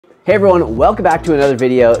Hey everyone, welcome back to another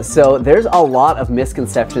video. So there's a lot of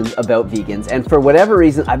misconceptions about vegans, and for whatever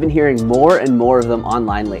reason, I've been hearing more and more of them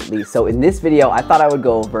online lately. So in this video, I thought I would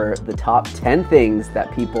go over the top 10 things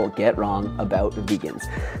that people get wrong about vegans.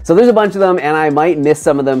 So there's a bunch of them, and I might miss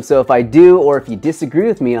some of them. So if I do, or if you disagree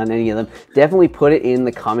with me on any of them, definitely put it in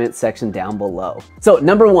the comment section down below. So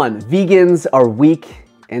number one, vegans are weak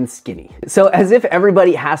and skinny. So as if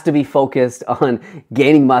everybody has to be focused on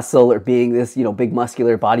gaining muscle or being this, big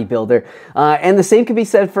muscular bodybuilder. And the same can be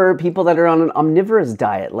said for people that are on an omnivorous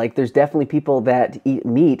diet. Like there's definitely people that eat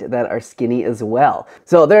meat that are skinny as well.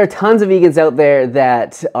 So there are tons of vegans out there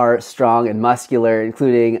that are strong and muscular,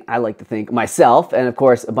 including, I like to think, myself, and of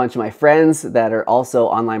course, a bunch of my friends that are also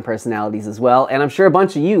online personalities as well. And I'm sure a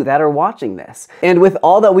bunch of you that are watching this. And with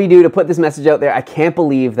all that we do to put this message out there, I can't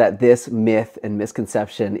believe that this myth and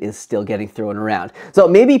misconception is still getting thrown around. So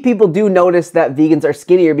maybe people do notice that vegans are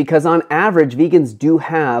skinnier because on average, vegans do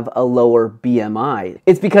have a lower BMI.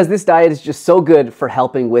 It's because this diet is just so good for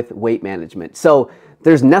helping with weight management. So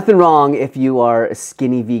there's nothing wrong if you are a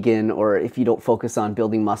skinny vegan or if you don't focus on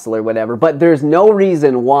building muscle or whatever, but there's no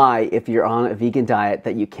reason why if you're on a vegan diet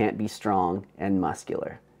that you can't be strong and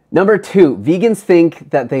muscular. Number two, vegans think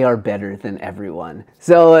that they are better than everyone.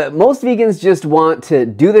 So most vegans just want to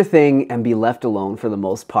do their thing and be left alone for the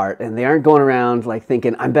most part. And they aren't going around like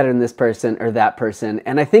thinking, I'm better than this person or that person.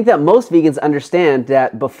 And I think that most vegans understand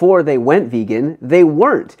that before they went vegan, they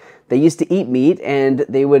weren't. They used to eat meat and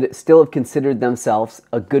they would still have considered themselves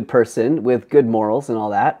a good person with good morals and all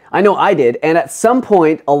that. I know I did. And at some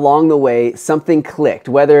point along the way, something clicked,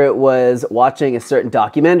 whether it was watching a certain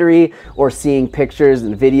documentary or seeing pictures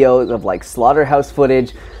and videos of like slaughterhouse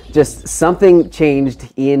footage. Just something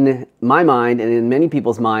changed in my mind and in many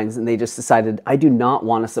people's minds, and they just decided, I do not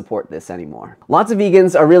want to support this anymore. Lots of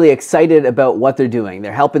vegans are really excited about what they're doing.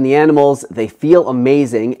 They're helping the animals, they feel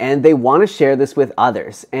amazing, and they want to share this with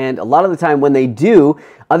others. And a lot of the time when they do,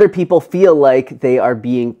 other people feel like they are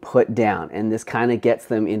being put down, and this kind of gets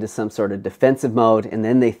them into some sort of defensive mode, and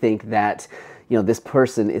then they think that this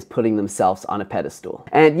person is putting themselves on a pedestal.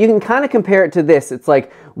 And you can kind of compare it to this. It's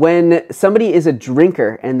like when somebody is a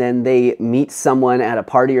drinker and then they meet someone at a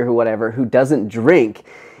party or whatever who doesn't drink,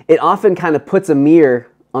 it often kind of puts a mirror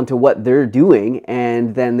onto what they're doing,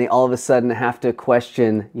 and then they all of a sudden have to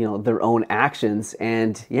question, their own actions,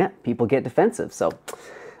 and yeah, people get defensive. So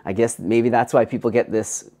I guess maybe that's why people get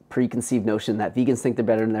this preconceived notion that vegans think they're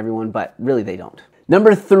better than everyone, but really they don't.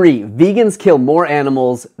 Number three, vegans kill more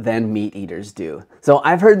animals than meat eaters do. So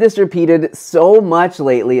I've heard this repeated so much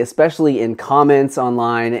lately, especially in comments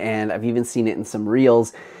online, and I've even seen it in some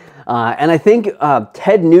reels. And I think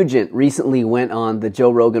Ted Nugent recently went on the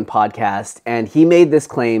Joe Rogan podcast, and he made this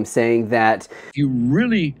claim saying that if you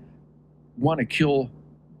really want to kill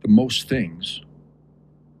the most things,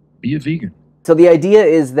 be a vegan. So the idea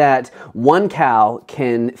is that one cow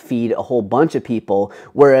can feed a whole bunch of people,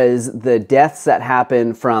 whereas the deaths that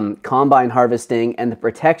happen from combine harvesting and the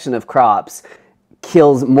protection of crops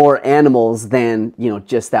kills more animals than,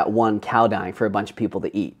 just that one cow dying for a bunch of people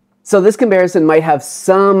to eat. So this comparison might have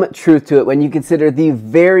some truth to it when you consider the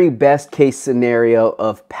very best case scenario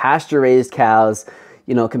of pasture-raised cows,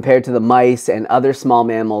 compared to the mice and other small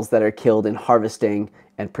mammals that are killed in harvesting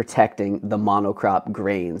and protecting the monocrop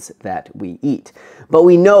grains that we eat. But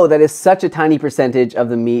we know that is such a tiny percentage of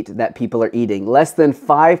the meat that people are eating. Less than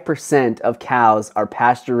 5% of cows are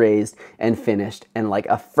pasture raised and finished, and like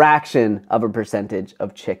a fraction of a percentage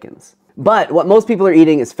of chickens. But what most people are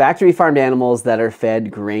eating is factory farmed animals that are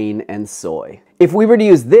fed grain and soy. If we were to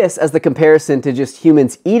use this as the comparison to just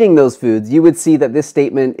humans eating those foods, you would see that this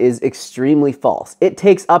statement is extremely false. It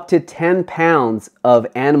takes up to 10 pounds of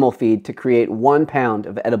animal feed to create 1 pound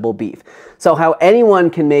of edible beef. So how anyone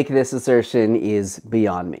can make this assertion is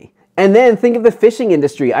beyond me. And then think of the fishing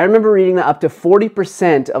industry. I remember reading that up to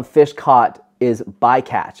 40% of fish caught is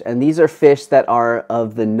bycatch, and these are fish that are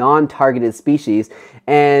of the non-targeted species,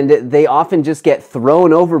 and they often just get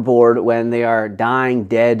thrown overboard when they are dying,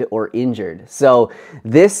 dead, or injured. So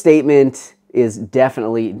this statement is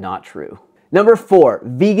definitely not true. Number four,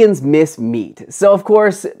 vegans miss meat. So of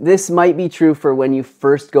course, this might be true for when you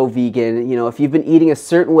first go vegan. If you've been eating a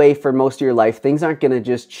certain way for most of your life, things aren't gonna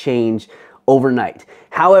just change overnight.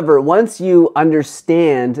 However, once you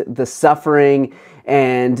understand the suffering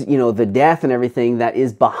and the death and everything that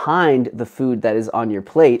is behind the food that is on your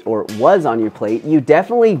plate or was on your plate, you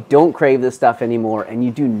definitely don't crave this stuff anymore, and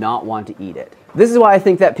you do not want to eat it. This is why I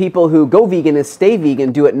think that people who go vegan and stay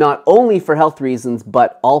vegan do it not only for health reasons,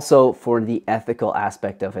 but also for the ethical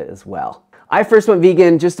aspect of it as well. I first went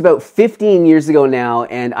vegan just about 15 years ago now,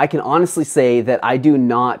 and I can honestly say that I do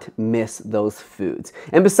not miss those foods.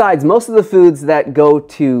 And besides, most of the foods that go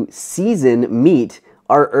to season meat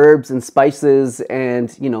are herbs and spices, and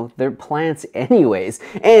they're plants anyways.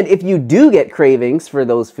 And if you do get cravings for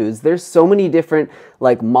those foods, there's so many different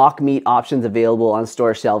like mock meat options available on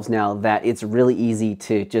store shelves now that it's really easy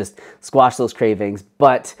to just squash those cravings.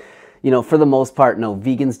 But for the most part, no,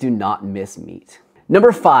 vegans do not miss meat.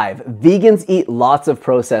 Number 5, vegans eat lots of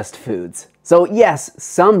processed foods. So yes,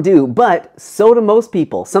 some do, but so do most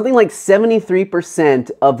people. Something like 73%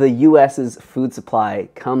 of the US's food supply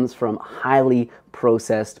comes from highly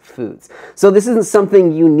processed foods. So this isn't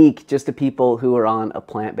something unique just to people who are on a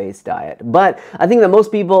plant-based diet. But I think that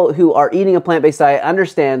most people who are eating a plant-based diet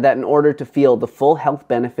understand that in order to feel the full health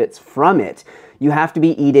benefits from it, you have to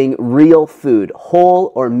be eating real food,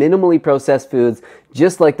 whole or minimally processed foods,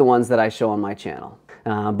 just like the ones that I show on my channel.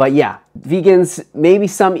 But yeah, vegans, maybe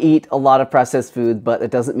some eat a lot of processed food, but it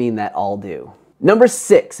doesn't mean that all do. Number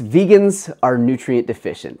 6, vegans are nutrient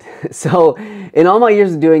deficient. So in all my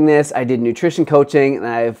years of doing this, I did nutrition coaching, and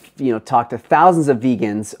I've talked to thousands of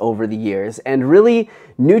vegans over the years, and really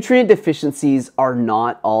nutrient deficiencies are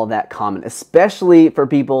not all that common, especially for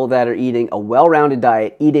people that are eating a well-rounded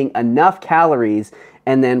diet, eating enough calories,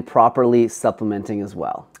 and then properly supplementing as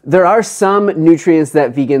well. There are some nutrients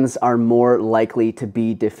that vegans are more likely to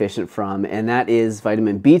be deficient from, and that is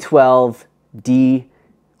vitamin B12, D,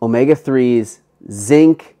 omega-3s,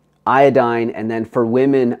 zinc, iodine, and then for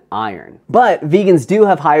women, iron. But vegans do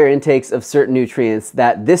have higher intakes of certain nutrients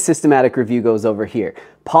that this systematic review goes over here.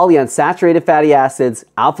 Polyunsaturated fatty acids,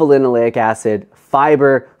 alpha-linoleic acid,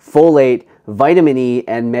 fiber, folate, vitamin E,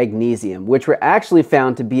 and magnesium, which were actually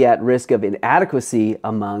found to be at risk of inadequacy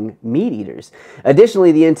among meat eaters.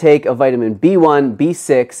 Additionally, the intake of vitamin B1,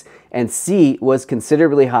 B6, and C was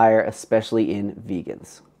considerably higher, especially in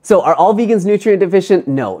vegans. So are all vegans nutrient deficient?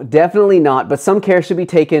 No, definitely not, but some care should be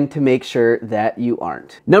taken to make sure that you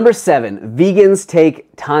aren't. Number 7, vegans take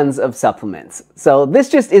tons of supplements. So this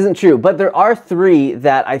just isn't true, but there are 3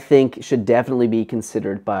 that I think should definitely be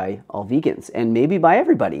considered by all vegans, and maybe by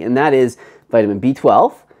everybody, and that is vitamin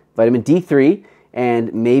B12, vitamin D3,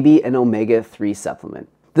 and maybe an omega-3 supplement.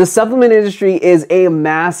 The supplement industry is a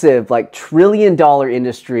massive, like trillion-dollar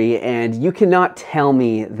industry, and you cannot tell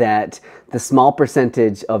me that the small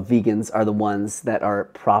percentage of vegans are the ones that are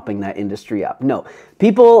propping that industry up. No,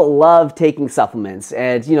 people love taking supplements,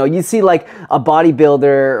 and you see like a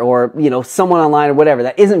bodybuilder or someone online or whatever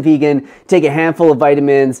that isn't vegan take a handful of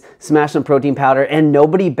vitamins, smash some protein powder, and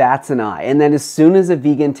nobody bats an eye. And then as soon as a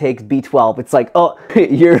vegan takes B12, it's like, oh,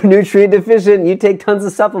 you're nutrient deficient, you take tons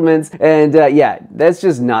of supplements, and yeah, that's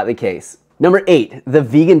just not the case. Number 8, the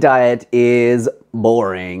vegan diet is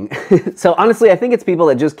boring. So honestly, I think it's people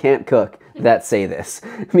that just can't cook that say this,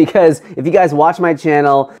 because if you guys watch my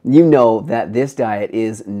channel, you know that this diet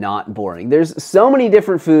is not boring. There's so many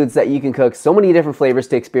different foods that you can cook, so many different flavors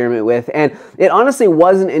to experiment with, and it honestly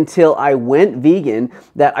wasn't until I went vegan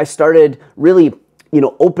that I started really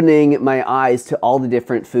opening my eyes to all the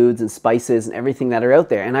different foods and spices and everything that are out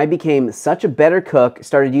there. And I became such a better cook,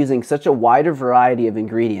 started using such a wider variety of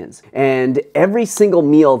ingredients. And every single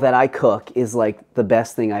meal that I cook is like the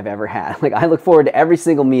best thing I've ever had. Like I look forward to every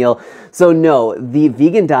single meal. So no, the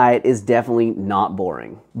vegan diet is definitely not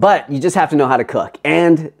boring. But you just have to know how to cook.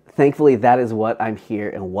 And thankfully, that is what I'm here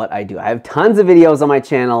and what I do. I have tons of videos on my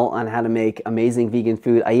channel on how to make amazing vegan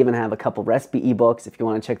food. I even have a couple recipe ebooks if you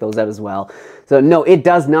want to check those out as well. So no, it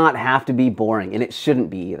does not have to be boring, and it shouldn't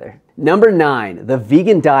be either. Number 9, the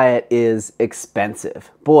vegan diet is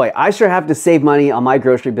expensive. Boy, I sure have to save money on my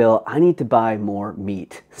grocery bill. I need to buy more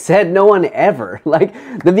meat. Said no one ever. Like,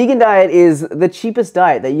 the vegan diet is the cheapest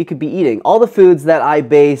diet that you could be eating. All the foods that I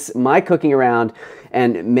base my cooking around,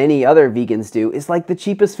 and many other vegans do, is like the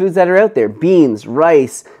cheapest foods that are out there. Beans,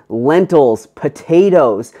 rice, lentils,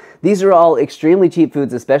 potatoes. These are all extremely cheap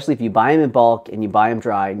foods, especially if you buy them in bulk and you buy them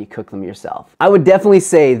dry and you cook them yourself. I would definitely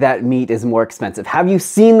say that meat is more expensive. Have you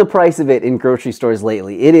seen the price of it in grocery stores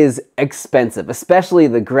lately? It is expensive, especially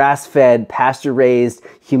the grass-fed, pasture-raised,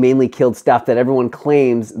 humanely killed stuff that everyone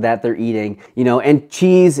claims that they're eating, and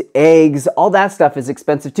cheese, eggs, all that stuff is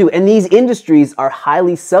expensive too. And these industries are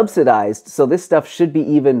highly subsidized, so this stuff should be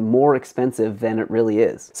even more expensive than it really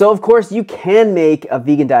is. So of course you can make a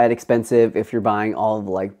vegan diet expensive if you're buying all of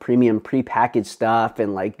the like premium prepackaged stuff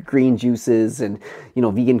and like green juices and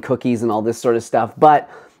vegan cookies and all this sort of stuff. But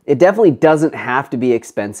It definitely doesn't have to be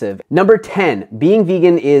expensive. Number 10, being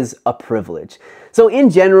vegan is a privilege. So in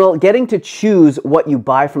general, getting to choose what you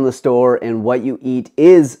buy from the store and what you eat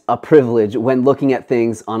is a privilege when looking at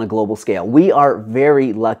things on a global scale. We are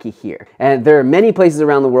very lucky here. And there are many places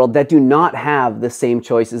around the world that do not have the same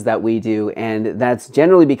choices that we do, and that's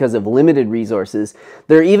generally because of limited resources.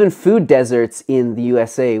 There are even food deserts in the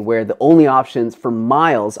USA where the only options for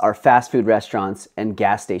miles are fast food restaurants and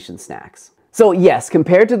gas station snacks. So yes,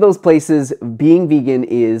 compared to those places, being vegan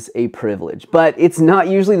is a privilege, but it's not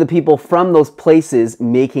usually the people from those places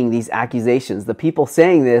making these accusations. The people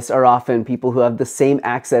saying this are often people who have the same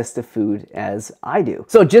access to food as I do.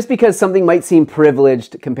 So just because something might seem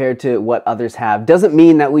privileged compared to what others have doesn't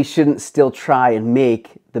mean that we shouldn't still try and make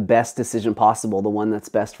the best decision possible, the one that's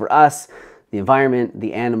best for us, the environment,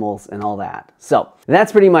 the animals, and all that. So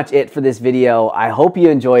that's pretty much it for this video. I hope you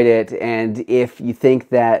enjoyed it, and if you think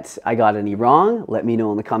that I got any wrong, let me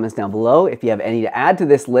know in the comments down below. If you have any to add to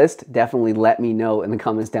this list, definitely let me know in the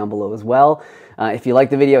comments down below as well. If you like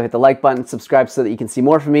the video, hit the like button, subscribe so that you can see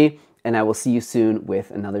more from me, and I will see you soon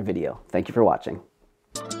with another video. Thank you for watching.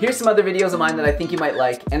 Here's some other videos of mine that I think you might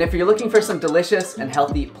like, and if you're looking for some delicious and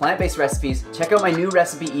healthy plant-based recipes, check out my new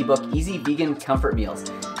recipe ebook, Easy Vegan Comfort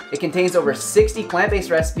Meals. It contains over 60 plant-based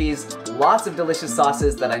recipes, lots of delicious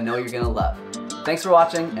sauces that I know you're gonna love. Thanks for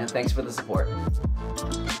watching, and thanks for the support.